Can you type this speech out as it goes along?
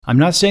I'm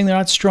not saying they're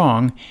not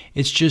strong.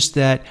 It's just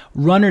that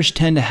runners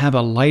tend to have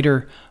a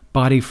lighter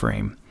body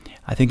frame.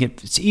 I think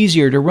it's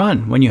easier to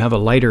run when you have a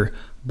lighter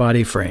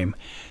body frame.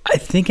 I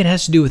think it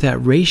has to do with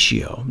that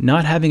ratio,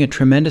 not having a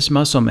tremendous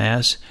muscle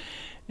mass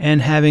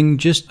and having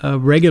just a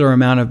regular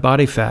amount of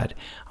body fat,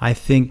 I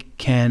think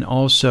can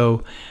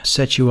also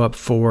set you up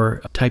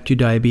for type 2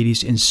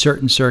 diabetes in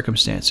certain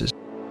circumstances.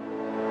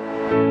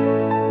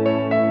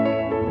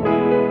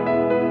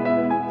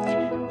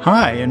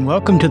 Hi, and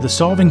welcome to the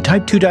Solving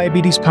Type 2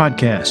 Diabetes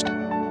podcast.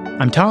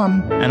 I'm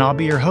Tom, and I'll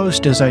be your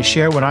host as I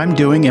share what I'm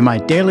doing in my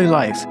daily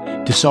life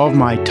to solve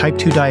my type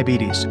 2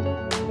 diabetes.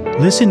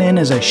 Listen in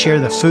as I share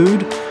the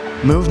food,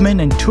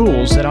 movement, and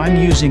tools that I'm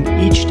using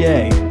each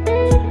day.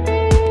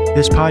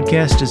 This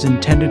podcast is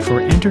intended for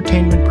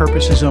entertainment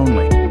purposes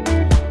only.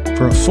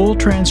 For a full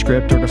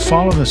transcript or to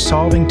follow the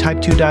Solving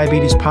Type 2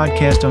 Diabetes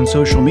podcast on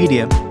social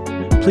media,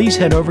 please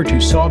head over to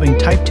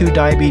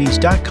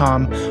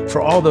solvingtype2diabetes.com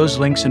for all those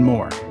links and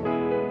more.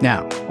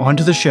 Now, on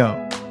to the show.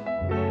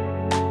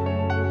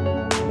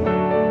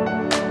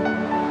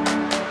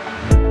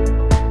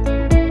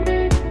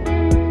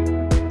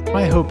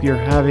 I hope you're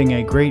having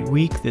a great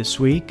week this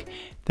week.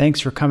 Thanks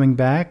for coming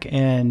back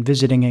and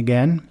visiting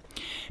again.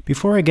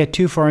 Before I get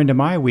too far into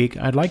my week,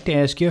 I'd like to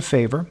ask you a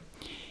favor.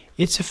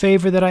 It's a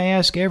favor that I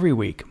ask every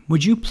week.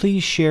 Would you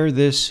please share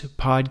this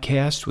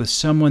podcast with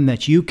someone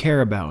that you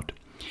care about?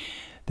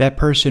 That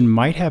person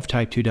might have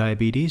type 2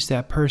 diabetes.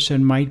 That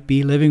person might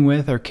be living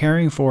with or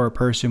caring for a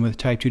person with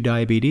type 2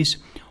 diabetes,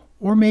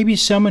 or maybe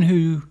someone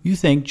who you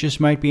think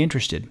just might be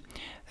interested.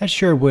 That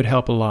sure would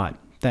help a lot.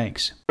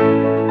 Thanks.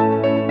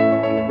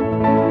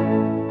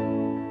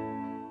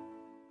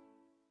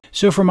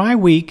 So for my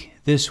week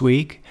this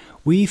week,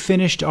 we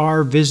finished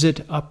our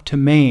visit up to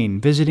Maine,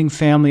 visiting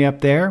family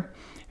up there,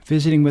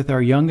 visiting with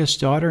our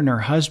youngest daughter and her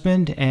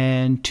husband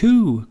and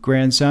two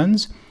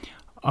grandsons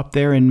up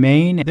there in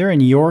Maine. They're in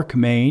York,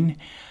 Maine,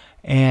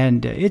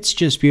 and it's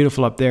just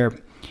beautiful up there.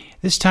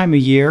 This time of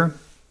year,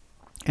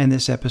 and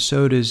this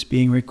episode is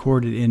being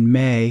recorded in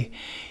May,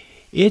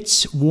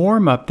 it's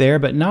warm up there,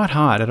 but not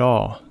hot at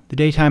all. The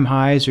daytime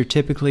highs are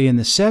typically in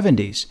the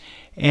 70s,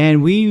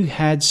 and we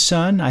had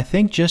sun, I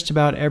think, just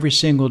about every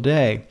single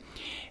day.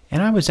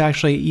 And I was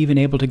actually even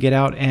able to get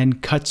out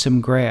and cut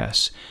some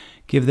grass,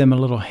 give them a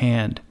little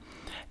hand.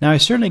 Now, I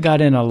certainly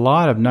got in a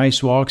lot of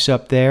nice walks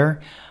up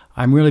there.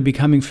 I'm really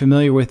becoming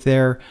familiar with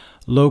their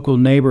local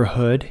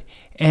neighborhood,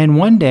 and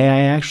one day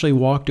I actually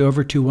walked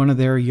over to one of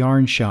their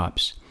yarn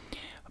shops.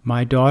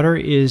 My daughter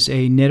is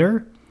a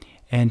knitter.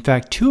 In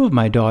fact, two of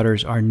my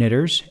daughters are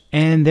knitters,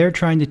 and they're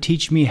trying to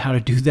teach me how to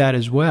do that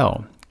as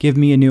well, give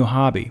me a new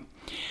hobby.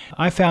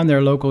 I found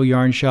their local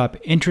yarn shop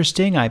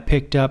interesting. I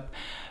picked up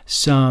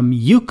some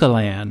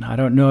Eucalan. I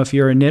don't know if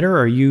you're a knitter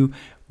or you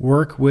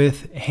work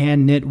with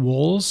hand-knit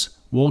wool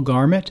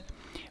garment,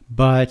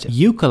 but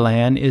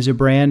Eucalan is a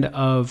brand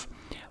of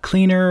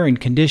cleaner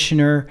and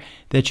conditioner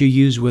that you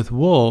use with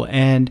wool.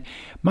 And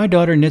my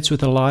daughter knits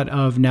with a lot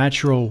of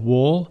natural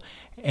wool,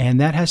 and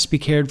that has to be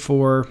cared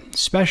for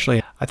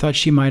specially. I thought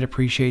she might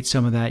appreciate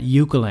some of that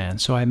Eucalan,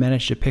 so I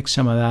managed to pick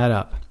some of that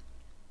up.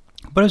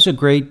 But it was a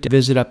great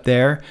visit up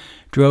there.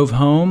 Drove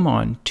home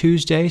on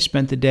Tuesday,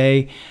 spent the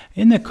day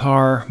in the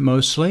car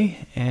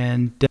mostly,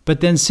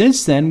 but then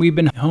since then we've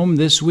been home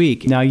this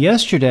week. Now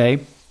yesterday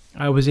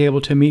I was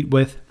able to meet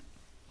with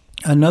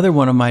another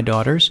one of my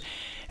daughters,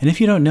 and if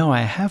you don't know,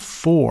 I have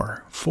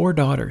four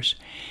daughters,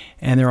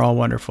 and they're all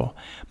wonderful.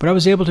 But I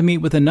was able to meet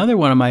with another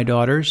one of my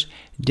daughters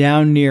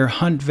down near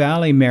Hunt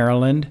Valley,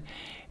 Maryland,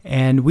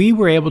 and we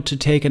were able to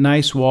take a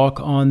nice walk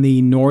on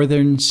the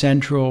Northern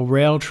Central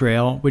Rail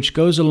Trail, which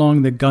goes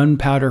along the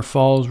Gunpowder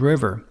Falls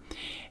River.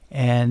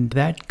 And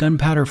that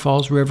Gunpowder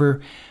Falls River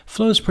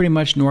flows pretty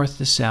much north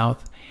to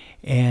south,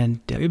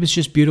 and it was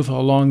just beautiful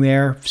along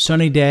there.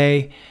 Sunny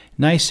day,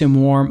 nice and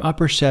warm,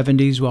 upper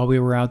 70s while we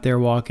were out there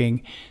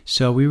walking,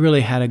 so we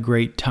really had a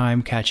great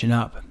time catching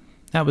up.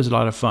 That was a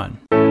lot of fun.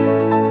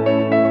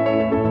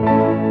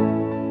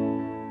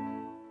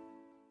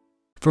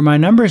 For my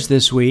numbers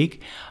this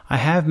week, I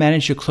have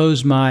managed to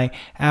close my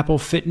Apple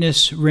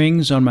Fitness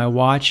rings on my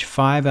watch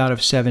 5 out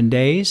of 7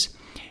 days.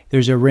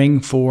 There's a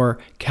ring for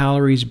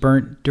calories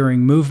burnt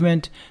during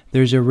movement.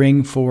 There's a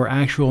ring for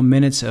actual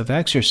minutes of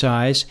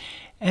exercise,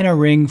 and a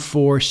ring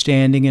for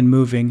standing and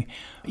moving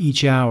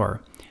each hour.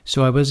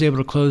 So I was able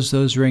to close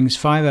those rings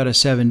 5 out of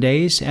 7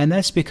 days, and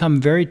that's become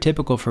very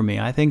typical for me.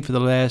 I think for the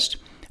last,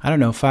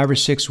 5 or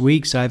 6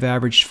 weeks, I've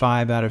averaged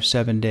 5 out of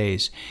 7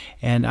 days,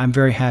 and I'm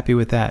very happy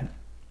with that.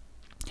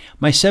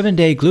 My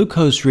 7-day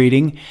glucose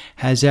reading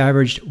has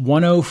averaged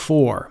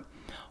 104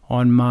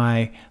 on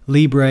my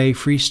Libre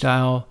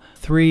Freestyle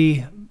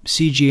 3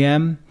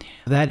 CGM.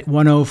 That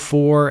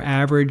 104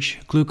 average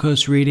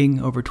glucose reading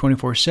over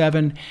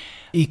 24/7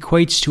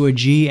 equates to a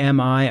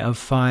GMI of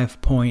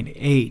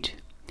 5.8.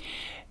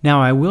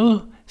 Now, I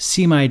will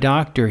see my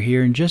doctor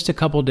here in just a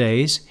couple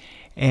days,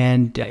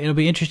 and it'll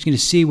be interesting to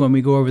see when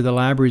we go over the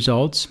lab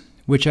results,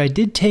 which I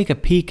did take a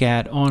peek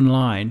at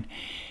online.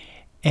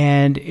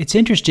 And it's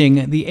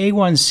interesting, the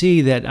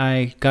A1C that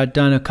I got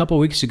done a couple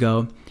weeks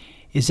ago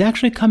is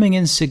actually coming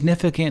in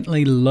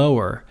significantly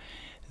lower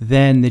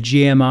than the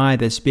GMI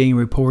that's being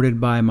reported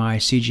by my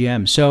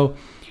CGM. So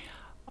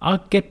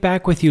I'll get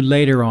back with you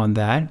later on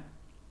that.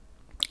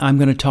 I'm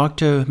going to talk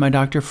to my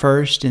doctor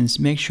first and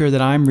make sure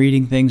that I'm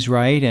reading things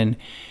right and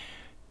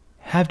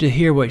have to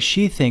hear what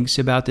she thinks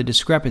about the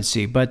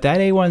discrepancy. But that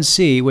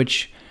A1C,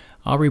 which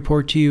I'll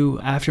report to you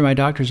after my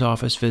doctor's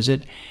office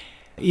visit,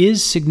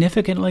 is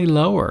significantly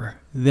lower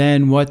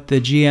than what the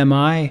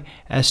GMI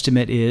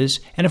estimate is.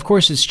 And of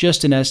course, it's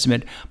just an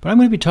estimate, but I'm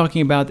going to be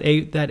talking about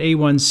that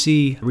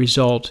A1C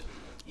result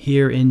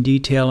here in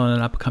detail on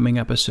an upcoming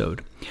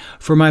episode.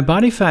 For my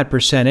body fat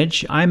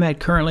percentage, I'm at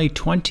currently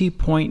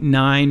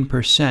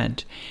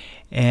 20.9%.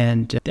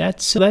 And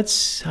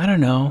that's I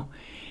don't know,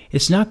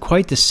 it's not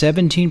quite the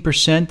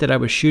 17% that I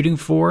was shooting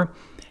for.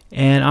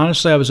 And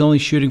honestly, I was only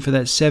shooting for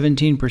that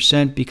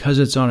 17% because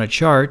it's on a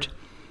chart.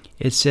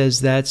 It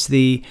says that's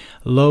the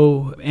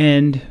low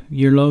end.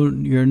 You're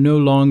no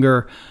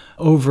longer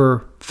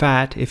over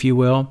fat, if you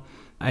will,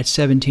 at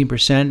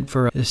 17%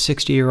 for a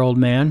 60-year-old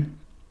man.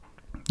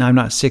 Now, I'm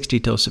not 60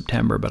 till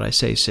September, but I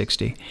say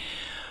 60.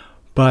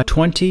 But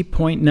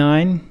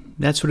 20.9,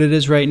 that's what it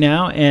is right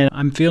now, and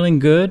I'm feeling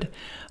good.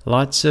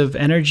 Lots of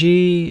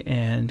energy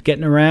and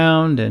getting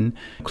around, and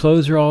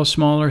clothes are all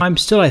smaller. I'm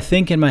still, I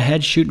think, in my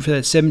head shooting for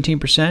that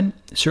 17%.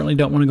 Certainly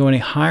don't want to go any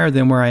higher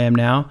than where I am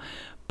now,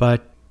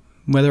 but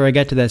whether I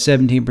get to that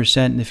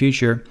 17% in the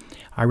future,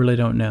 I really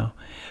don't know.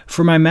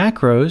 For my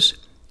macros,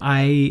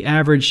 I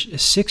averaged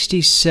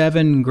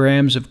 67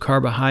 grams of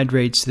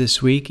carbohydrates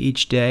this week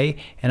each day,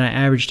 and I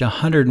averaged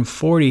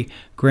 140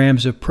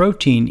 grams of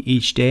protein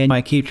each day. And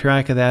I keep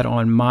track of that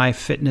on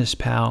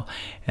MyFitnessPal,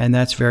 and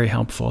that's very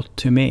helpful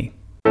to me.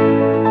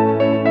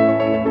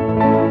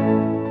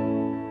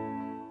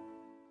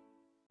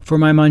 For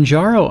my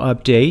Mounjaro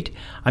update,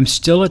 I'm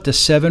still at the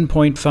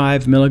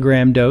 7.5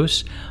 milligram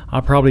dose.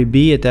 I'll probably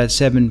be at that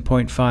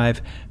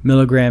 7.5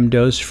 milligram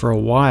dose for a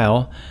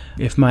while.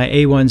 If my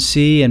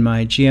A1C and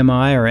my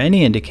GMI are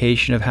any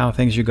indication of how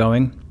things are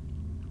going,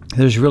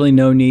 there's really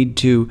no need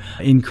to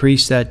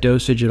increase that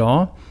dosage at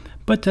all.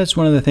 But that's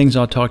one of the things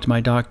I'll talk to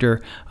my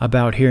doctor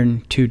about here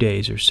in 2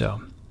 days or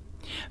so.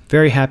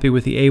 Very happy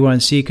with the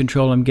A1C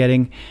control I'm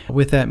getting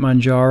with that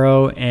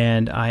Mounjaro,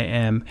 and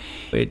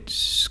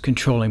it's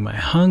controlling my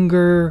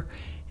hunger.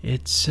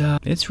 It's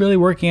really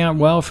working out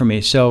well for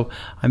me. So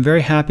I'm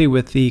very happy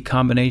with the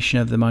combination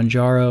of the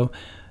Mounjaro,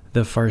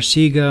 the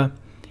Farxiga,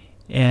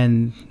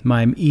 and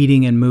my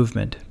eating and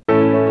movement.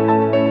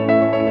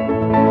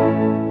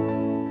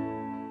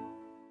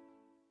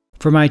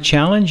 For my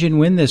challenge and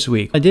win this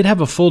week, I did have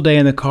a full day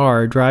in the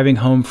car driving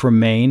home from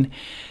Maine,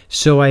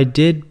 so I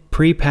did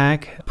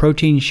pre-pack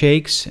protein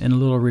shakes in a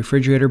little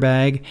refrigerator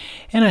bag,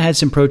 and I had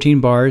some protein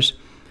bars.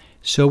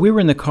 So we were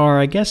in the car,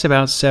 I guess,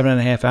 about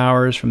 7.5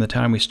 hours from the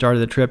time we started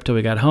the trip till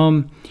we got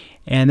home,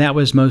 and that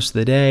was most of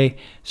the day.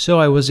 So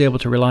I was able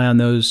to rely on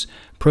those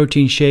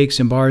protein shakes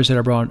and bars that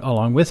I brought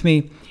along with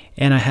me,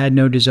 and I had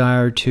no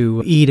desire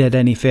to eat at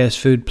any fast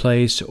food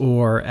place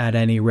or at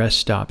any rest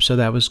stop, so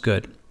that was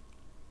good.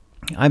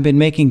 I've been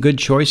making good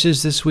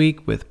choices this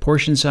week with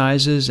portion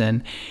sizes,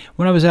 and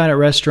when I was out at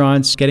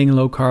restaurants getting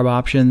low-carb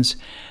options,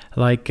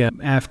 like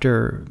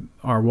after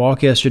our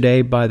walk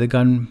yesterday by the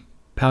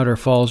Gunpowder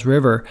Falls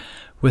River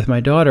with my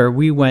daughter,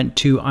 we went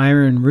to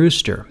Iron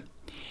Rooster,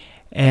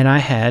 and I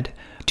had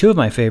two of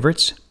my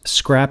favorites,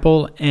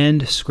 scrapple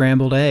and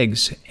scrambled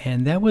eggs,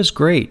 and that was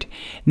great.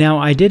 Now,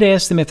 I did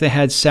ask them if they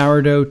had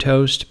sourdough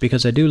toast,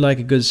 because I do like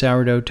a good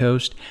sourdough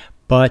toast,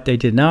 but they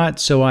did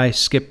not, so I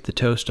skipped the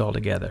toast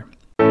altogether.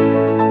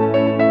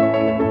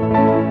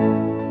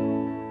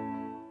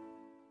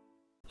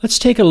 Let's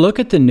take a look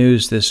at the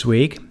news this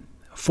week.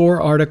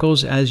 4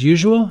 articles as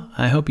usual.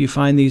 I hope you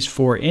find these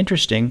 4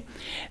 interesting.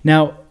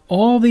 Now,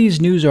 all these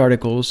news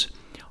articles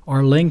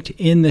are linked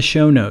in the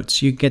show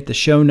notes. You get the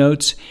show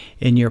notes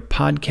in your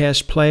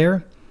podcast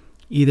player,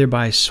 either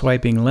by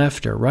swiping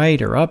left or right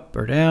or up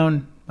or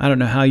down. I don't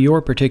know how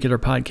your particular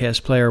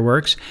podcast player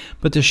works,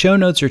 but the show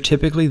notes are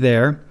typically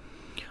there.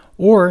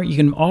 Or you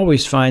can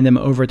always find them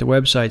over at the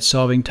website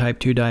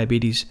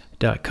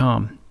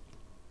solvingtype2diabetes.com.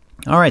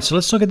 All right, so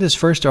let's look at this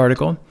first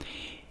article.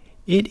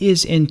 It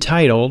is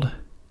entitled,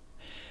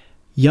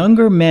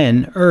 Younger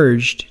Men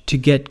Urged to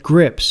Get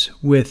Grips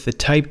with the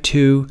Type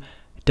 2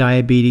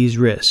 Diabetes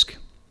Risk.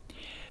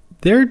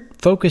 They're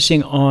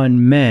focusing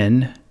on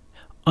men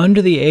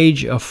under the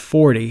age of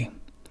 40.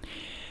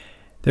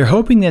 They're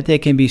hoping that they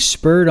can be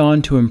spurred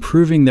on to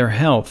improving their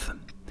health.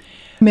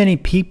 Many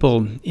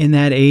people in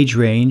that age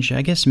range,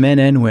 I guess men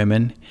and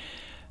women,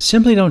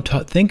 simply don't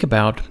think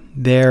about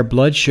their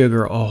blood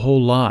sugar a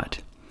whole lot.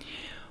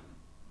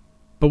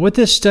 But what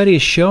this study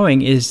is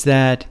showing is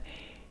that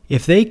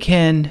if they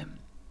can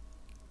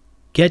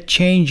get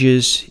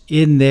changes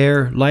in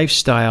their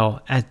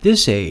lifestyle at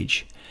this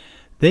age,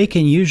 they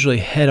can usually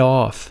head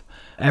off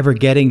ever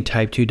getting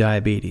type 2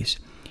 diabetes.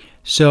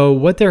 So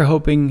what they're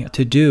hoping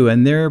to do,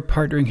 and they're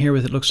partnering here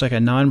with, it looks like, a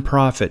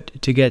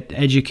nonprofit to get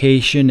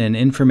education and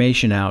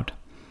information out.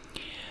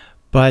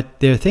 But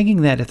they're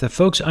thinking that if the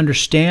folks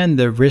understand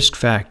the risk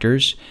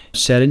factors,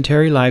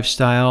 sedentary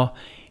lifestyle,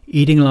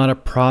 eating a lot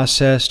of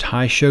processed,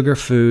 high-sugar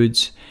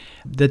foods,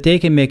 that they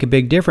can make a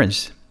big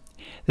difference.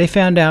 They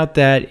found out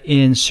that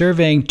in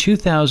surveying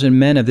 2,000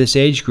 men of this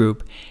age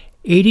group,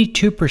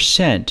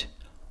 82%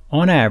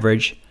 on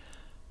average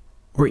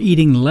were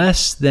eating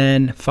less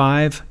than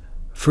 5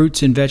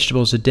 fruits and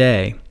vegetables a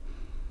day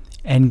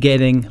and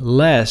getting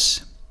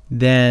less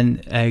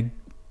than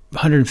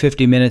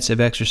 150 minutes of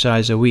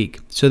exercise a week.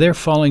 So they're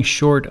falling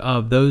short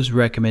of those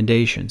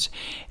recommendations.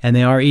 And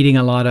they are eating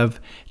a lot of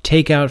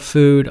takeout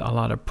food, a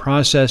lot of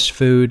processed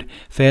food,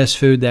 fast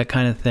food, that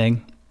kind of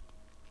thing.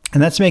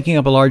 And that's making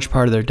up a large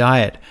part of their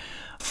diet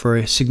for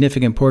a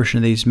significant portion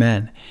of these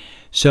men.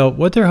 So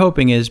what they're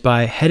hoping is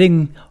by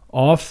heading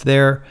off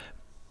their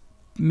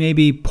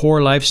maybe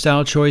poor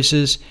lifestyle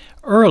choices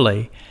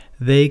early,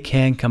 they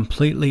can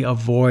completely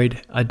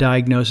avoid a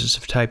diagnosis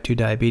of type 2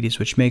 diabetes,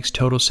 which makes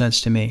total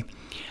sense to me.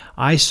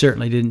 I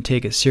certainly didn't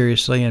take it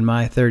seriously in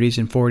my 30s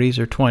and 40s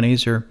or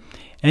 20s or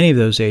any of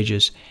those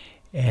ages.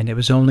 And it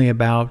was only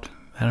about,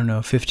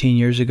 15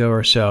 years ago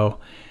or so,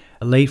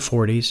 late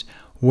 40s,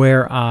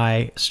 where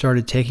I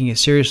started taking it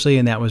seriously,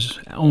 and that was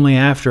only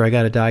after I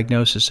got a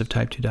diagnosis of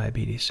type 2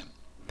 diabetes.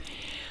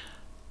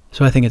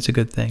 So I think it's a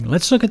good thing.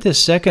 Let's look at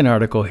this second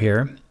article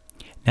here.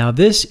 Now,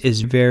 this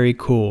is very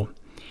cool.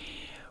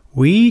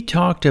 We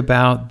talked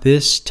about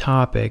this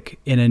topic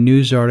in a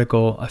news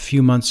article a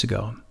few months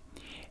ago,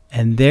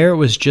 and there it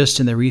was just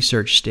in the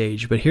research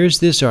stage. But here's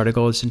this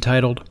article. It's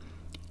entitled,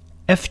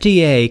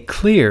 FDA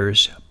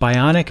Clears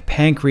Bionic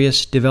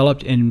Pancreas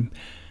Developed in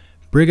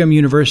Brigham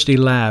University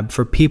Lab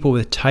for People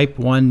with Type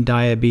 1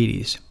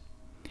 Diabetes.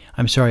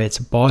 I'm sorry, it's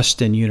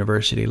Boston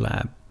University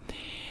Lab.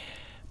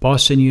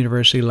 Boston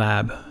University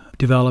Lab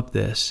developed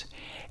this.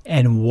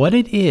 And what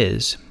it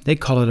is, they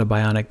call it a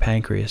bionic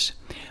pancreas.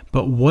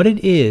 But what it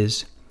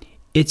is,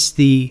 it's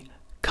the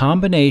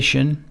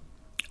combination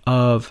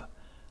of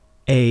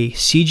a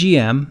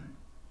CGM,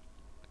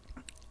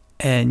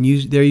 and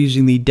they're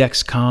using the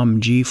Dexcom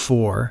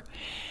G4,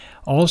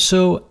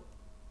 also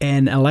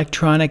an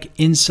electronic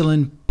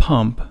insulin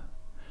pump,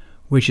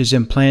 which is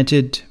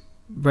implanted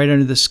right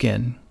under the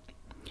skin.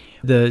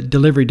 The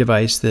delivery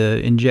device,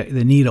 the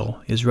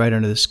needle, is right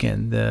under the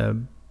skin.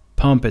 The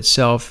pump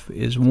itself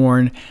is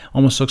worn,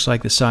 almost looks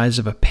like the size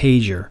of a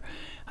pager.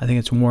 I think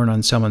it's worn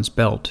on someone's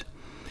belt.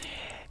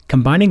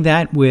 Combining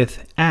that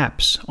with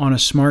apps on a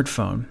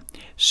smartphone.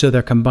 So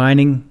they're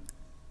combining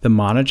the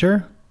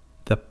monitor,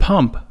 the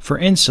pump for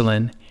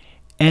insulin,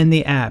 and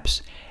the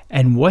apps.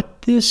 And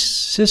what this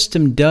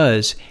system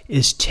does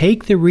is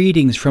take the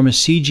readings from a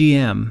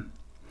CGM,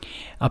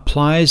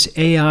 applies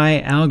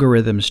AI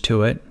algorithms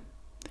to it,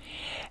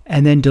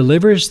 and then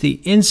delivers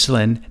the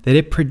insulin that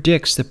it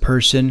predicts the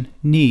person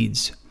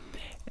needs.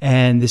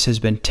 And this has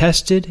been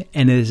tested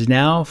and it is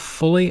now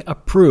fully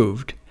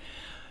approved.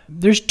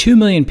 There's 2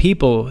 million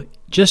people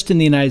just in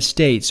the United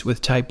States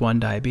with type 1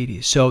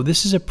 diabetes. So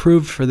this is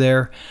approved for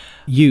their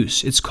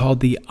use. It's called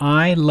the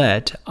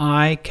iLet,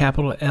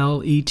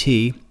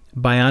 I-capital-L-E-T,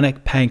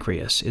 Bionic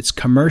Pancreas. It's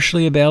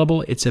commercially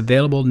available. It's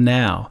available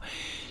now.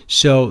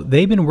 So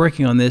they've been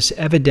working on this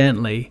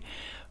evidently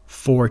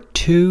for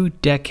 2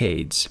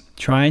 decades,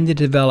 trying to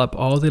develop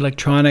all the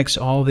electronics,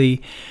 all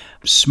the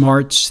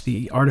smarts,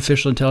 the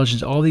artificial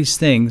intelligence, all these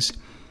things.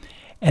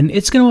 And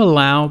it's going to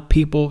allow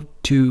people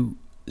to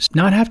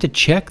not have to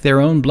check their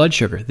own blood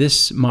sugar.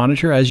 This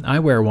monitor, as I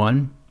wear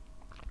one,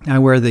 I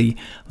wear the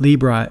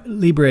Libre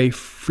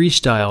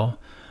Freestyle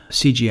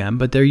CGM,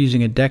 but they're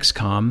using a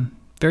Dexcom,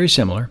 very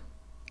similar.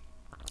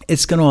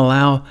 It's going to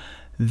allow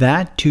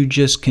that to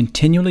just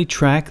continually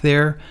track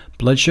their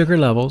blood sugar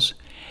levels.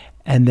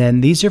 And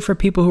then these are for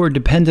people who are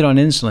dependent on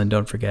insulin,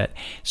 don't forget.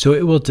 So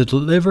it will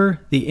deliver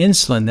the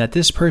insulin that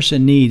this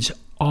person needs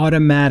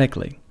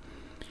automatically.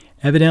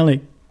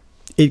 Evidently,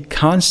 it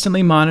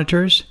constantly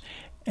monitors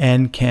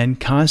and can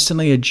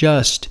constantly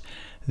adjust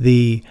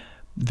the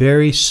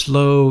very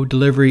slow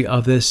delivery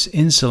of this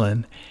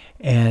insulin.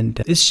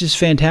 And it's just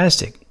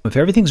fantastic. If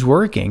everything's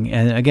working,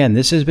 and again,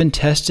 this has been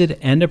tested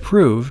and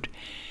approved,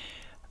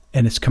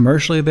 and it's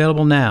commercially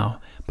available now,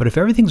 but if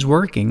everything's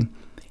working,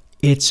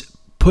 it's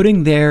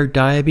putting their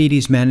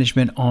diabetes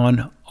management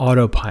on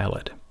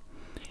autopilot.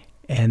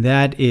 And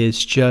that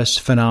is just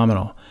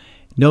phenomenal.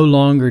 No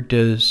longer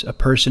does a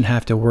person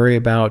have to worry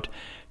about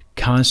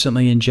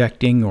constantly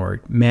injecting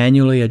or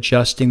manually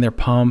adjusting their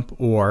pump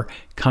or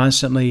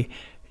constantly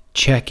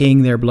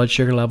checking their blood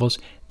sugar levels.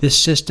 This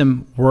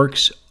system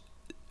works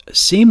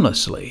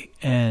seamlessly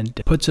and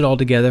puts it all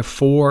together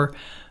for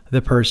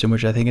the person,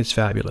 which I think is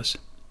fabulous.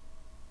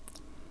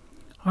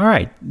 All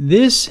right,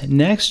 this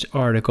next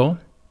article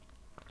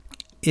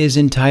is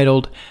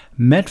entitled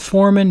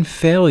Metformin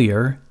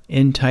Failure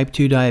in Type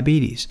 2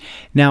 Diabetes.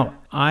 Now,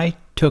 I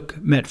took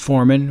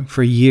metformin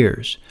for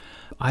years.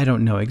 I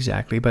don't know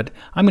exactly, but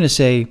I'm going to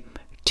say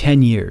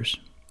 10 years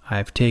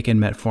I've taken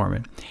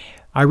metformin.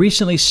 I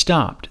recently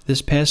stopped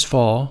this past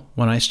fall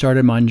when I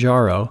started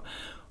Mounjaro.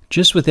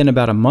 Just within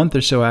about a month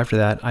or so after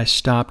that, I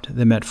stopped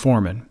the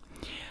metformin.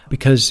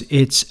 because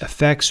its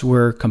effects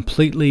were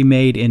completely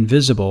made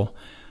invisible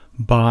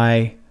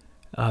by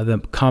the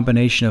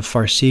combination of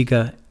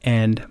Farxiga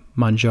and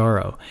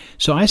Mounjaro.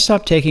 So I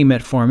stopped taking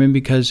metformin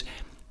because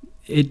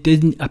it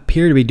didn't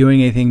appear to be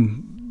doing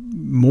anything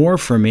more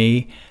for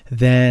me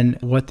than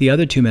what the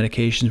other two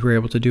medications were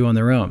able to do on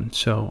their own.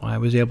 So I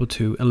was able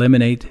to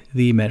eliminate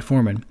the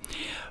metformin.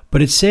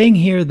 But it's saying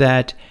here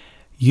that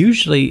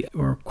usually,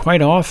 or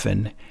quite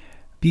often,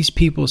 these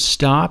people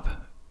stop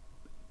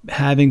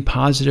having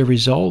positive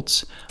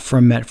results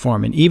from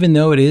metformin, even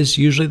though it is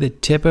usually the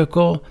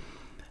typical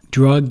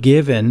drug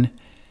given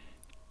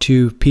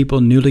to people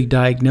newly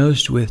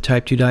diagnosed with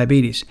type 2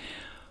 diabetes.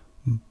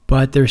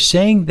 But they're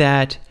saying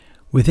that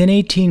within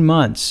 18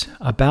 months,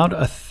 about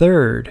a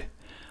third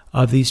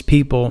of these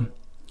people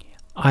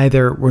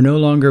either were no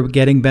longer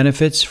getting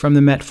benefits from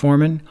the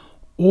metformin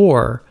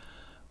or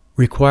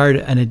required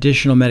an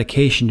additional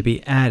medication to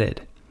be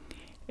added.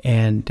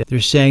 And they're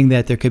saying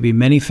that there could be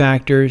many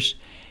factors,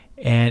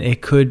 and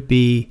it could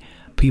be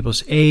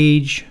people's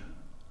age,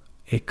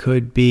 it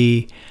could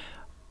be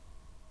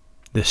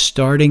the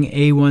starting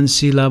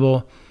A1C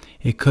level,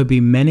 it could be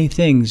many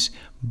things,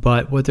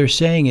 but what they're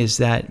saying is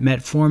that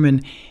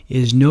metformin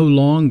is no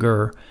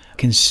longer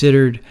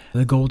considered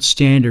the gold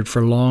standard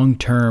for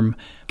long-term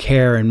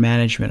care and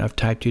management of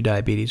type 2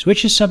 diabetes,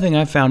 which is something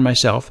I found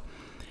myself.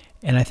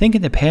 And I think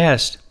in the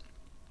past,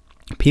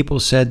 people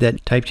said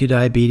that type 2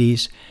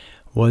 diabetes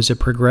was a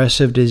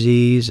progressive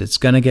disease. It's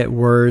going to get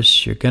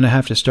worse. You're going to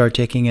have to start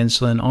taking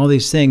insulin, all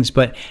these things.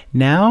 But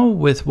now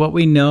with what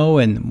we know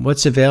and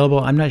what's available,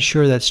 I'm not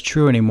sure that's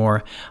true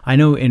anymore. I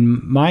know in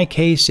my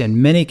case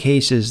and many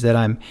cases that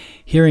I'm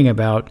hearing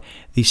about,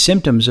 the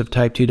symptoms of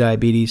type 2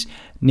 diabetes,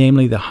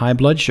 namely the high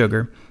blood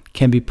sugar,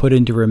 can be put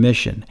into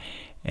remission.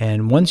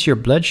 And once your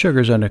blood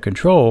sugar is under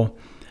control,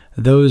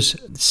 those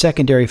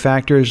secondary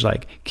factors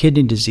like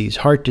kidney disease,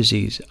 heart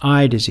disease,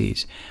 eye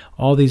disease,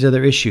 all these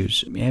other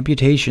issues,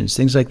 amputations,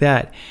 things like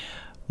that,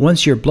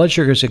 once your blood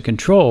sugar is in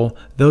control,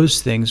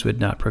 those things would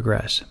not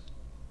progress.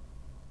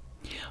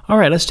 All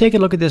right, let's take a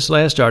look at this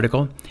last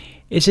article.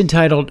 It's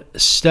entitled,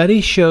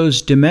 Study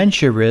Shows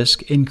Dementia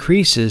Risk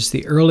Increases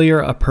the Earlier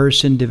a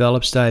Person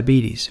Develops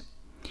Diabetes.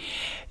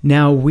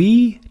 Now,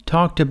 we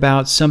talked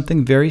about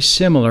something very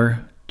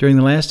similar during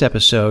the last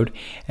episode,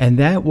 and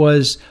that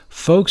was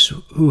folks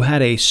who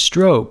had a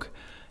stroke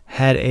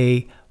had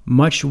a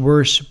much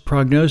worse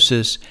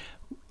prognosis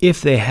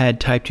if they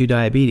had type 2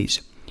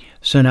 diabetes.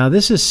 So now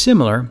this is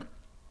similar,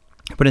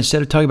 but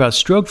instead of talking about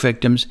stroke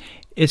victims,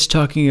 it's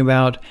talking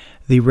about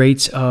the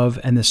rates of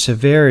and the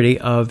severity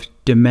of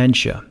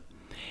dementia.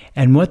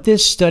 And what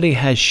this study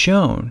has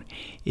shown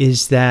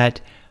is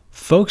that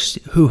folks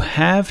who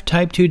have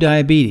type 2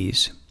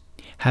 diabetes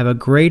have a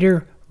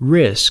greater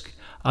risk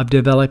of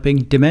developing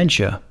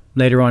dementia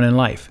later on in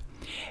life.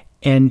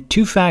 And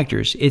two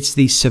factors, it's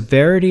the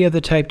severity of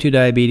the type 2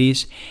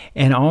 diabetes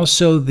and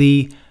also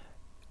the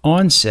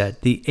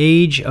onset, the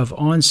age of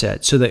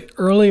onset. So the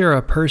earlier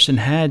a person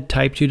had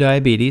type 2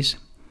 diabetes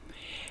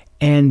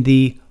and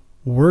the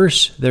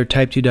worse their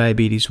type 2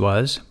 diabetes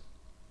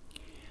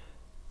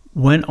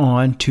went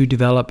on to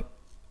develop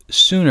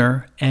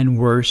sooner and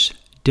worse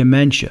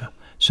dementia.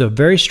 So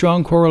very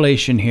strong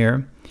correlation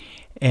here.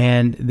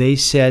 And they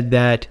said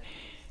that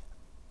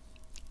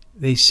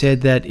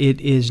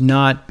it is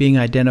not being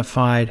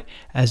identified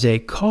as a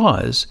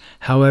cause.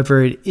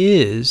 However, it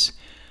is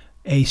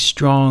a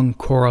strong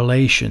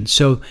correlation.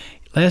 So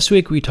last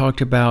week we talked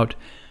about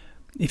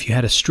if you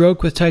had a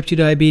stroke with type 2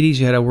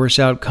 diabetes, you had a worse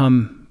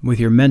outcome with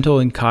your mental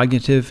and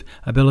cognitive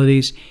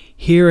abilities.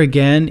 Here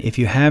again, if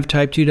you have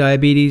type 2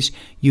 diabetes,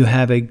 you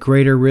have a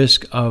greater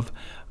risk of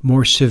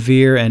more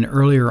severe and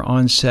earlier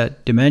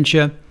onset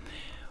dementia.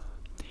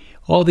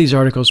 All these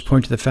articles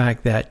point to the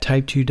fact that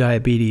type 2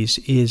 diabetes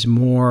is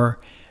more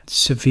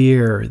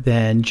severe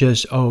than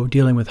just,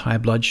 dealing with high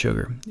blood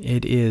sugar.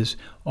 It is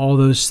all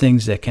those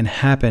things that can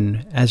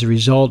happen as a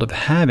result of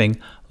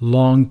having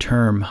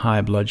long-term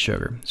high blood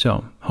sugar.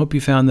 So, hope you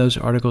found those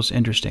articles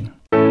interesting.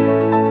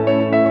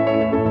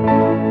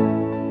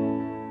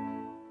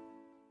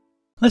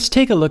 Let's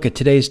take a look at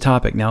today's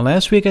topic. Now,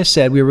 last week I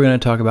said we were going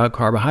to talk about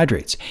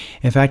carbohydrates.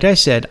 In fact, I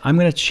said I'm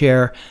going to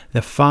share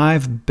the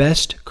 5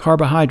 best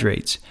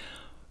carbohydrates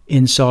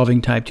in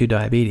solving type 2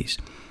 diabetes.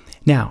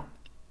 Now,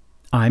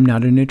 I'm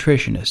not a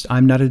nutritionist.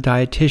 I'm not a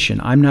dietitian.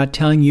 I'm not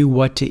telling you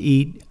what to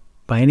eat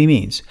by any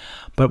means.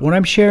 But what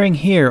I'm sharing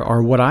here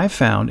are what I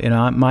found in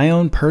my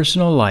own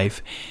personal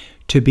life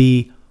to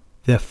be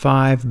the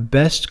 5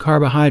 best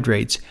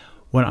carbohydrates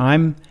when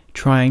I'm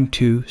trying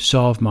to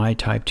solve my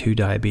type 2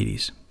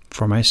 diabetes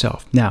for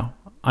myself. Now,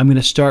 I'm going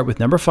to start with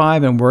number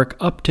 5 and work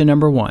up to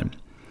number 1.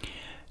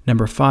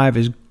 Number 5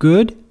 is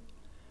good.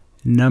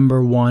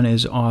 Number 1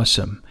 is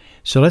awesome.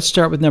 So let's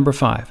start with number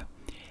 5.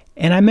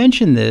 And I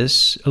mentioned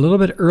this a little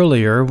bit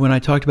earlier when I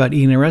talked about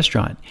eating in a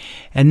restaurant.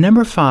 And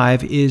number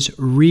 5 is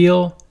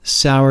real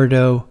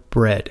sourdough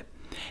bread.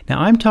 Now,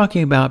 I'm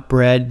talking about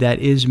bread that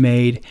is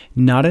made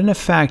not in a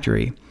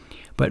factory,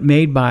 but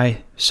made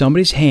by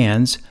somebody's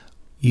hands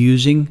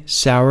using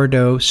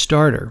sourdough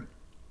starter.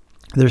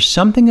 There's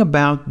something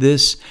about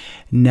this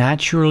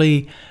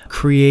naturally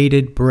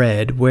created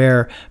bread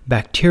where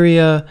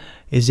bacteria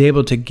is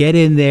able to get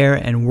in there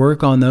and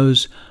work on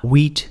those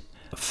wheat,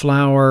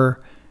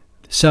 flour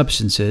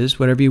substances,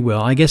 whatever you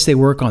will. I guess they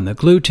work on the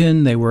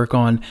gluten, they work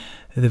on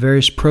the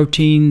various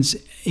proteins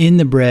in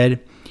the bread,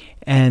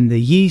 and the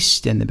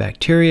yeast and the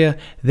bacteria,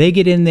 they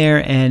get in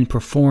there and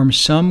perform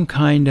some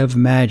kind of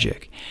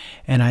magic.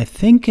 And I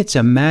think it's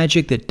a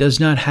magic that does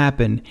not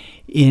happen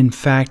in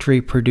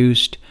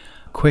factory-produced,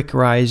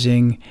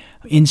 quick-rising,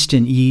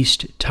 instant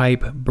yeast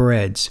type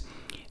breads.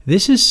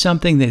 This is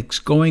something that's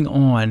going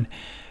on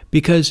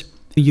because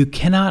you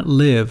cannot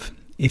live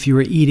if you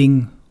are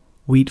eating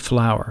wheat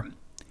flour.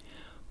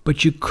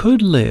 But you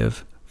could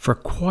live for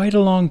quite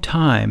a long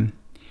time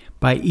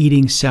by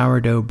eating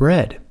sourdough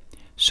bread.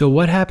 So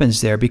what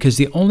happens there? Because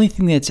the only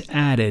thing that's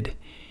added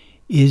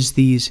is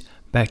these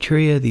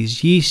bacteria,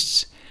 these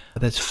yeasts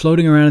that's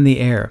floating around in the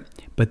air.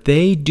 But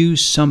they do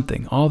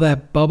something. All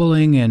that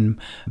bubbling and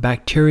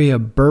bacteria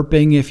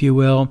burping, if you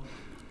will.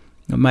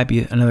 It might be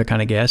another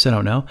kind of gas, I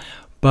don't know.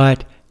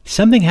 But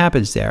something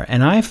happens there.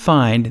 And I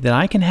find that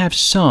I can have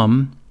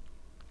some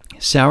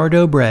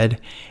sourdough bread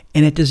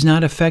and it does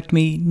not affect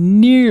me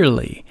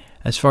nearly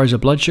as far as a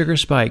blood sugar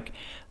spike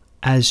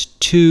as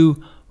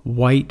 2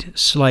 white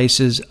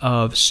slices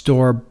of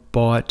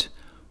store-bought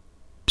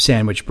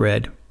sandwich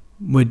bread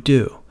would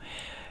do.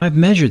 I've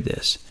measured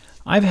this.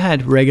 I've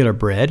had regular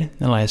bread in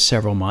the last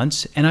several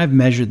months, and I've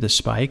measured the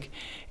spike,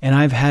 and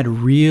I've had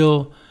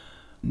real,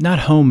 not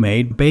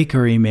homemade,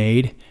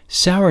 bakery-made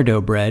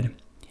sourdough bread,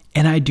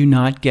 and I do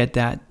not get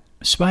that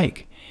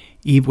spike.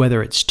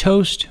 Whether it's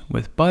toast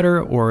with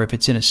butter or if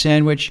it's in a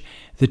sandwich,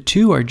 the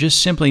two are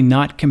just simply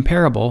not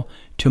comparable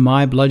to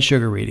my blood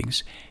sugar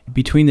readings.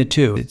 Between the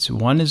two,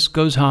 one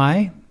goes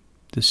high,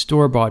 the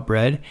store-bought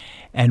bread,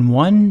 and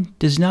one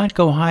does not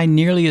go high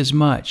nearly as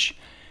much,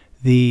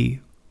 the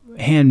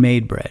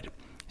handmade bread.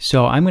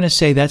 So I'm going to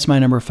say that's my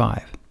number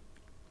 5.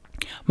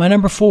 My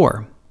number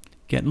 4,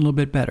 getting a little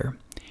bit better,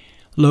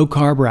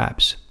 low-carb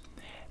wraps.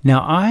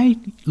 Now, I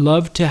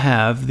love to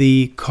have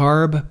the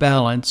Carb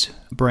Balance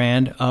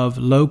brand of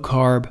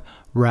low-carb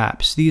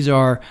wraps. These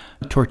are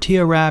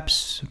tortilla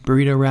wraps,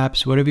 burrito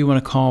wraps, whatever you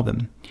want to call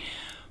them.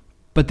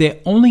 But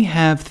they only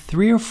have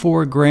 3 or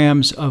 4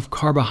 grams of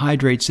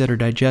carbohydrates that are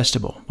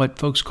digestible, what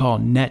folks call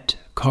net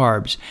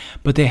carbs.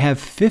 But they have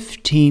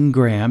 15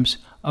 grams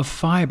of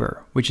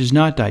fiber, which is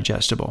not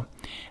digestible.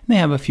 And they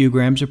have a few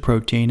grams of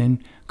protein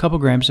and a couple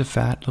grams of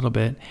fat, a little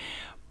bit.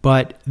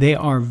 But they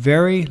are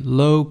very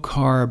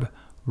low-carb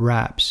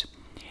wraps.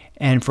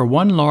 And for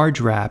one large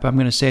wrap, I'm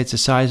going to say it's the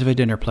size of a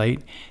dinner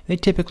plate, they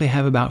typically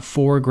have about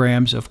 4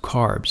 grams of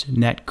carbs,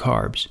 net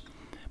carbs.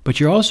 But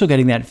you're also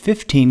getting that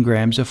 15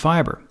 grams of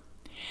fiber.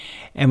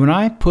 And when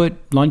I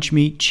put lunch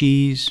meat,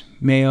 cheese,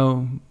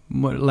 mayo,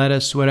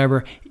 lettuce,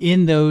 whatever,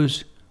 in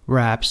those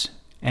wraps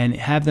and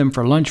have them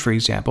for lunch, for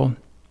example,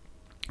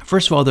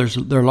 first of all,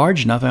 they're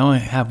large enough. I only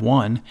have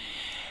one.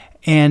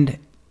 And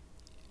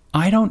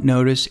I don't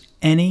notice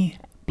any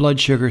blood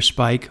sugar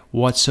spike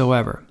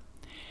whatsoever.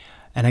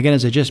 And again,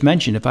 as I just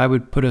mentioned, if I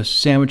would put a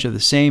sandwich of the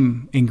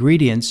same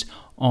ingredients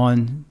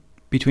on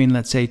between,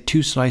 let's say,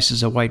 2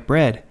 slices of white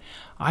bread,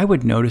 I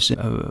would notice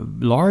a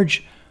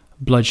large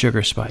blood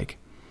sugar spike.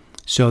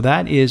 So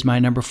that is my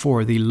number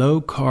 4, the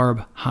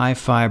low-carb,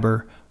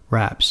 high-fiber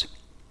wraps.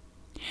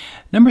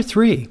 Number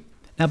 3.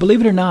 Now,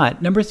 believe it or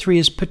not, number 3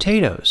 is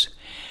potatoes.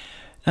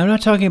 Now, I'm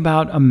not talking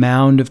about a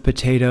mound of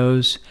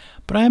potatoes,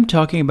 but I am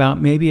talking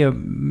about maybe a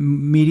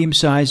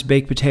medium-sized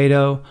baked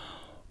potato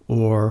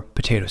or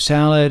potato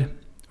salad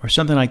or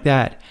something like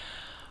that.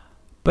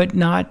 But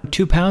not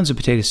 2 pounds of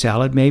potato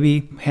salad,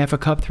 maybe half a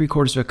cup,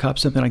 3/4 of a cup,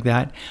 something like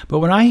that. But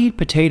when I eat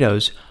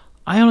potatoes,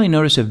 I only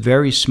notice a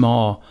very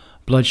small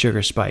blood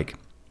sugar spike.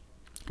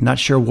 Not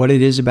sure what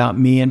it is about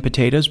me and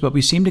potatoes, but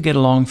we seem to get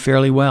along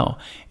fairly well.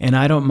 And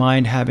I don't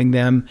mind having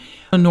them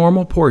a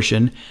normal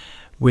portion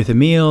with a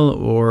meal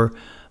or,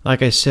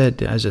 like I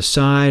said, as a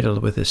side or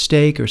with a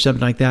steak or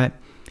something like that.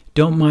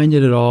 Don't mind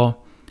it at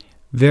all.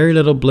 Very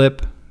little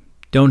blip.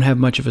 Don't have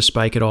much of a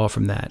spike at all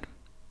from that.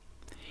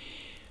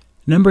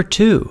 Number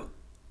 2,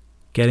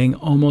 getting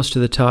almost to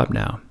the top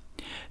now.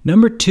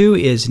 Number 2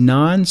 is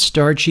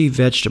non-starchy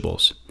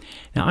vegetables.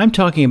 Now, I'm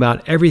talking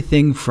about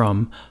everything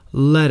from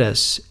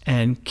lettuce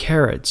and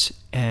carrots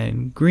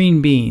and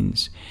green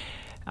beans.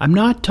 I'm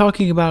not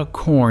talking about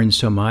corn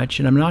so much,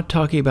 and I'm not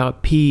talking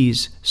about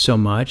peas so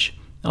much,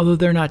 although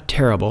they're not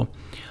terrible,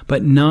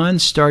 but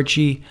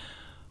non-starchy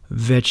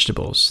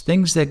vegetables,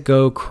 things that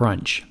go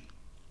crunch.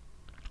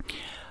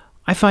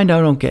 I find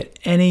I don't get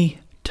any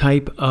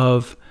type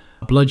of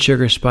blood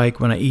sugar spike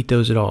when I eat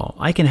those at all.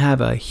 I can have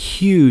a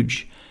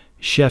huge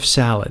chef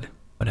salad.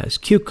 It has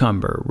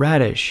cucumber,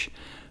 radish,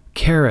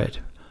 carrot,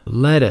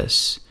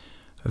 lettuce,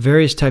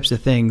 various types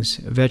of things,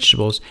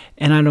 vegetables,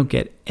 and I don't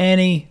get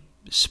any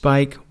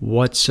spike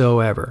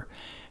whatsoever.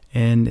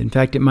 And in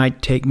fact, it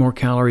might take more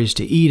calories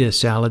to eat a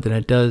salad than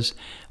it does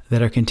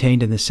that are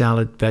contained in the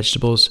salad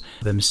vegetables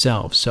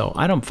themselves. So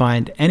I don't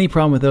find any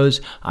problem with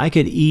those. I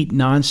could eat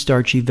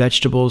non-starchy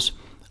vegetables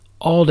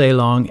all day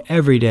long,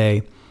 every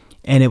day,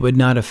 and it would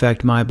not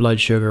affect my blood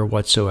sugar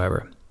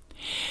whatsoever.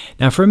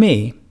 Now for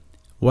me,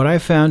 what I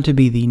found to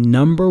be the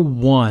number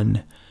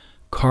one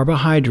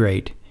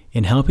carbohydrate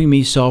in helping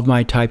me solve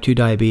my type 2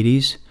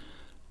 diabetes,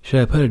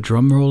 should I put a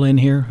drum roll in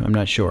here? I'm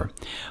not sure.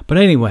 But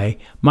anyway,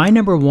 my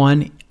number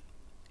one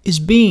is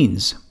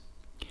beans.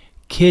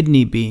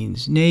 Kidney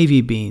beans,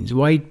 navy beans,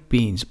 white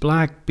beans,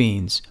 black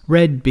beans,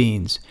 red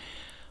beans,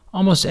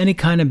 almost any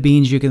kind of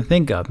beans you can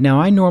think of. Now,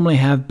 I normally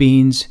have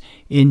beans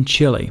in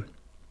chili.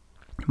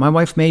 My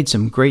wife made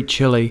some great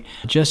chili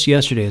just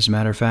yesterday, as a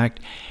matter of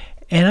fact,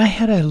 and I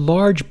had a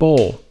large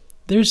bowl.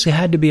 There's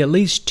had to be at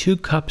least 2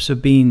 cups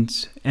of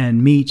beans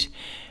and meat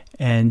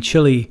and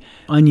chili,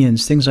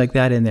 onions, things like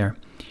that in there.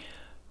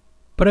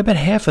 But I bet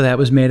half of that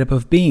was made up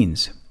of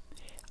beans.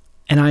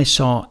 And I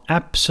saw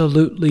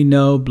absolutely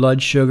no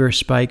blood sugar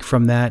spike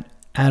from that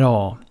at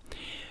all.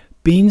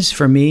 Beans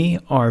for me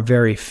are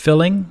very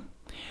filling.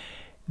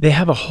 They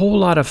have a whole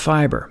lot of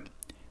fiber,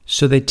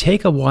 so they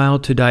take a while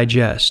to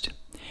digest.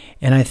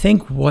 And I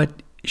think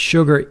what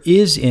sugar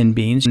is in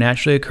beans,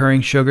 naturally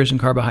occurring sugars and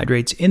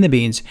carbohydrates in the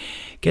beans,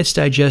 gets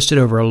digested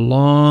over a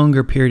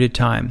longer period of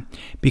time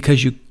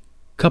because you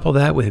couple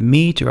that with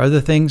meat or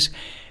other things.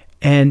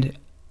 And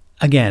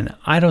again,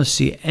 I don't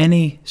see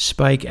any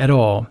spike at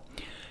all.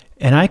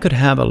 And I could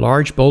have a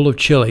large bowl of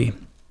chili,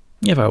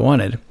 if I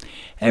wanted,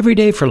 every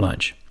day for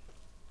lunch.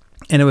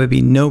 And it would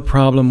be no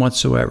problem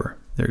whatsoever.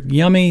 They're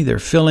yummy, they're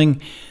filling.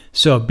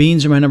 So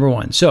beans are my number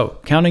one. So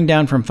counting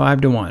down from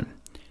 5 to 1.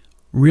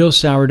 Real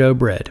sourdough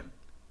bread.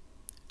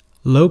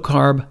 Low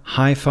carb,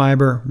 high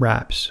fiber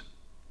wraps.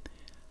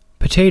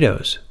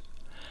 Potatoes.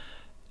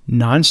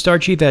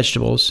 Non-starchy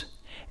vegetables.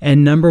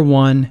 And number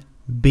 1,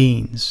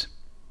 beans.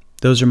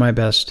 Those are my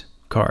best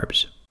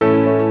carbs.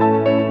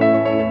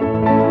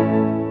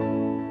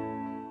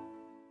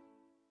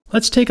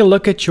 Let's take a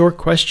look at your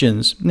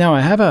questions. Now, I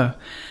have a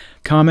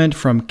comment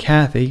from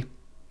Kathy.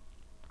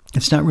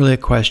 It's not really a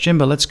question,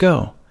 but let's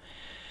go.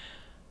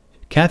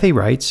 Kathy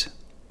writes,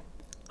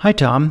 "Hi,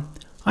 Tom.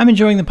 I'm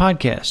enjoying the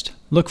podcast.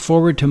 Look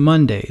forward to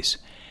Mondays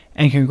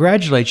and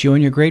congratulate you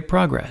on your great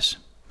progress."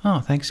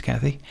 Oh, thanks,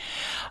 Kathy.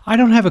 I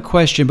don't have a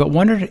question, but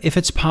wondered if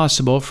it's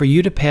possible for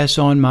you to pass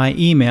on my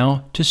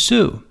email to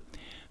Sue,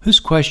 whose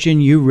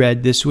question you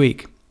read this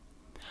week.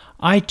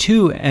 I,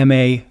 too, am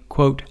a,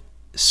 quote,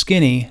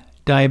 skinny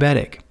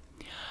diabetic.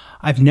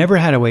 I've never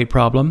had a weight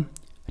problem,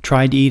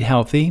 tried to eat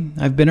healthy.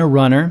 I've been a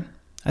runner.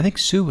 I think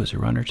Sue was a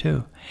runner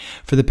too,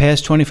 for the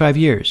past 25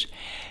 years,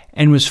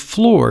 and was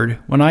floored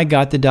when I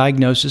got the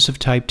diagnosis of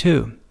type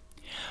 2.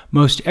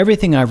 Most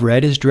everything I've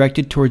read is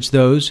directed towards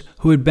those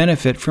who would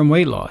benefit from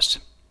weight loss.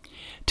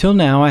 Till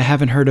now, I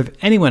haven't heard of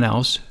anyone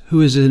else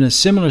who is in a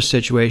similar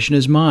situation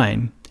as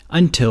mine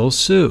until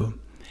Sue,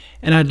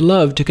 and I'd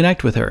love to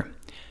connect with her.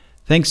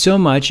 Thanks so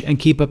much and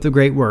keep up the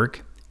great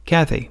work,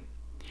 Kathy.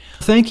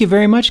 Thank you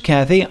very much,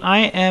 Kathy. I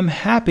am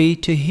happy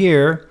to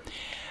hear,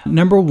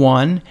 number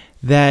one,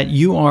 that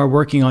you are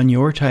working on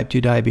your type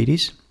 2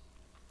 diabetes,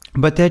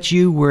 but that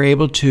you were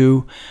able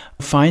to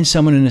find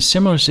someone in a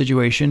similar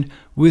situation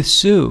with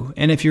Sue.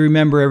 And if you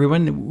remember,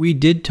 everyone, we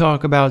did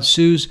talk about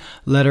Sue's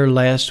letter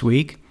last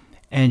week,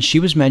 and she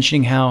was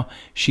mentioning how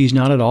she's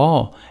not at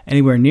all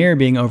anywhere near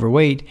being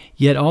overweight,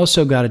 yet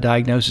also got a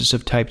diagnosis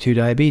of type 2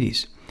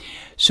 diabetes.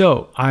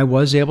 So I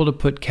was able to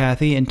put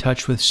Kathy in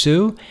touch with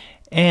Sue,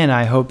 and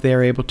I hope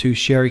they're able to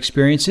share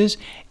experiences.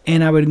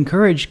 And I would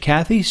encourage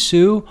Kathy,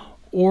 Sue,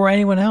 or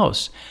anyone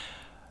else,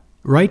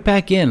 write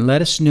back in.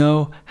 Let us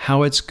know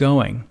how it's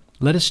going.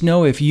 Let us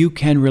know if you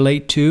can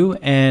relate to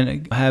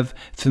and have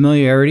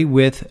familiarity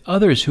with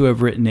others who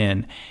have written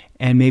in,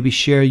 and maybe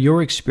share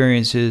your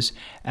experiences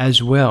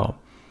as well.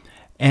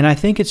 And I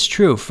think it's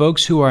true.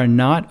 Folks who are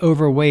not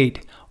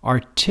overweight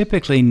are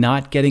typically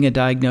not getting a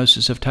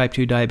diagnosis of type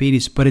 2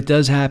 diabetes, but it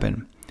does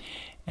happen.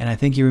 And I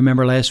think you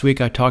remember last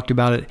week I talked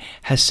about it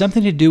has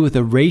something to do with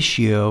the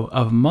ratio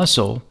of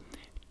muscle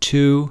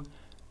to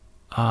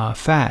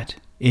fat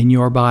in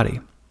your body.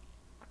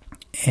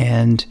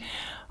 And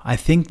I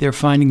think they're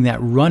finding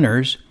that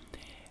runners,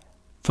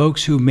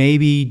 folks who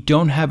maybe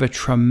don't have a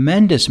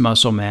tremendous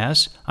muscle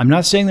mass, I'm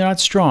not saying they're not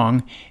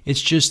strong,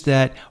 it's just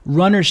that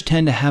runners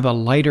tend to have a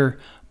lighter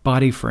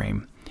body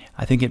frame.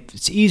 I think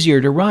it's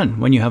easier to run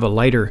when you have a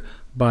lighter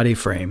body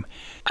frame.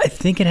 I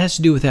think it has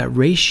to do with that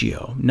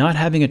ratio, not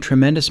having a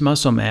tremendous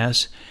muscle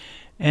mass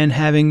and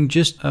having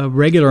just a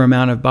regular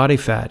amount of body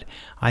fat,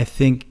 I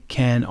think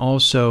can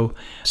also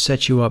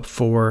set you up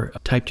for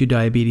type 2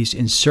 diabetes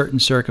in certain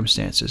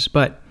circumstances.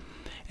 But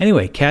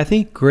anyway,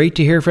 Kathy, great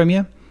to hear from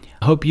you.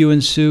 I hope you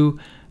and Sue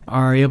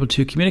are able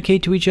to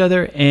communicate to each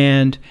other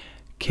and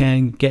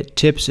can get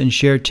tips and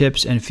share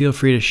tips, and feel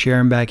free to share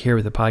them back here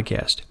with the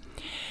podcast.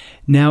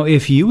 Now,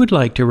 if you would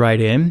like to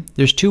write in,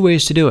 there's 2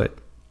 ways to do it.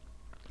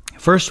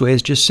 First way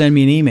is just send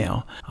me an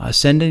email.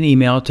 Send an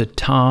email to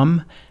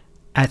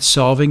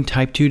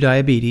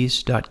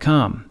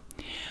tom@solvingtype2diabetes.com.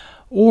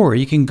 Or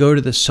you can go to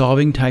the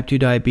Solving Type 2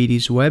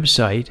 Diabetes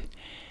website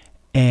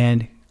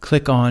and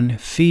click on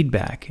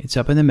feedback. It's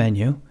up in the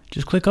menu.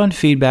 Just click on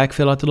feedback,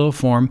 fill out the little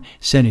form,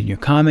 send in your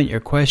comment,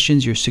 your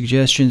questions, your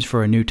suggestions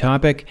for a new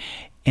topic,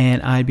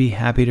 and I'd be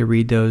happy to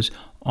read those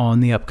on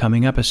the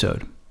upcoming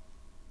episode.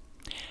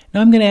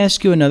 Now I'm going to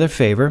ask you another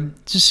favor.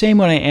 It's the same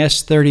one I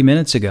asked 30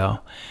 minutes ago,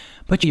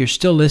 but you're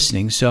still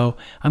listening, so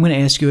I'm going to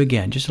ask you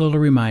again, just a little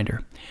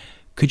reminder.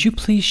 Could you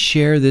please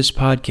share this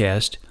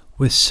podcast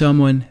with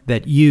someone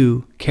that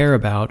you care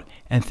about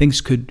and thinks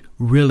could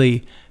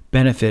really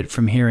benefit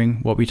from hearing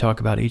what we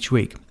talk about each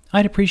week?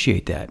 I'd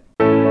appreciate that.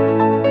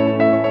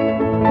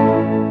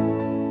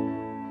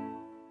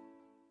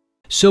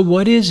 So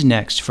what is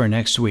next for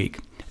next week?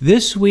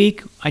 This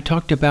week, I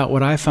talked about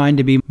what I find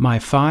to be my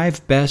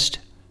 5 best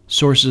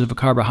sources of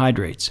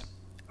carbohydrates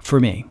for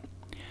me.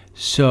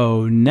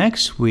 So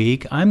next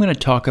week, I'm going to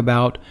talk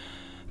about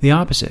the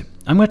opposite.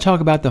 I'm going to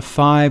talk about the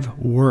 5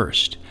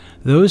 worst.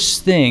 Those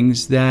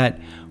things that,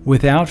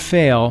 without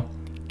fail,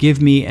 give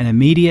me an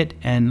immediate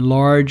and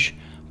large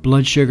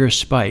blood sugar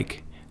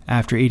spike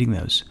after eating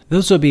those.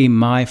 Those will be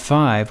my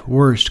 5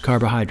 worst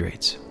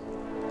carbohydrates.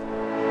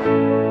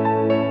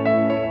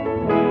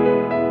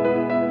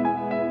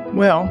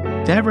 Well,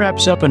 that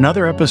wraps up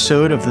another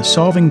episode of the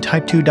Solving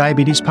Type 2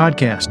 Diabetes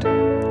podcast.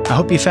 I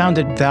hope you found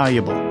it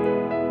valuable.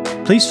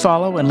 Please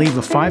follow and leave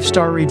a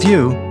 5-star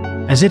review,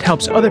 as it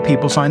helps other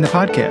people find the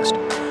podcast.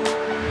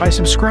 By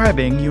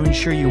subscribing, you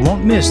ensure you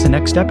won't miss the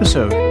next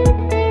episode.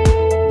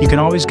 You can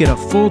always get a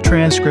full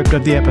transcript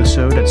of the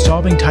episode at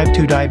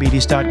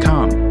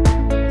solvingtype2diabetes.com.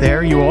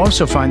 There, you will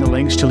also find the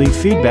links to leave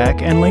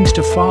feedback and links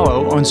to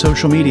follow on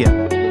social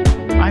media.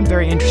 I'm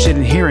very interested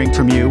in hearing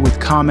from you with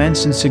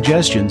comments and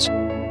suggestions.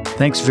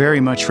 Thanks very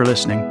much for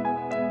listening.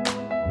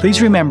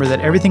 Please remember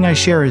that everything I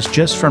share is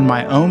just from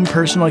my own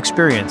personal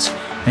experience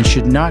and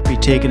should not be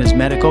taken as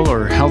medical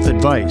or health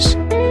advice.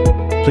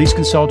 Please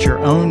consult your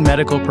own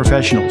medical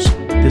professionals.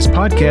 This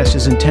podcast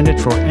is intended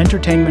for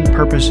entertainment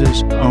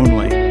purposes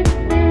only.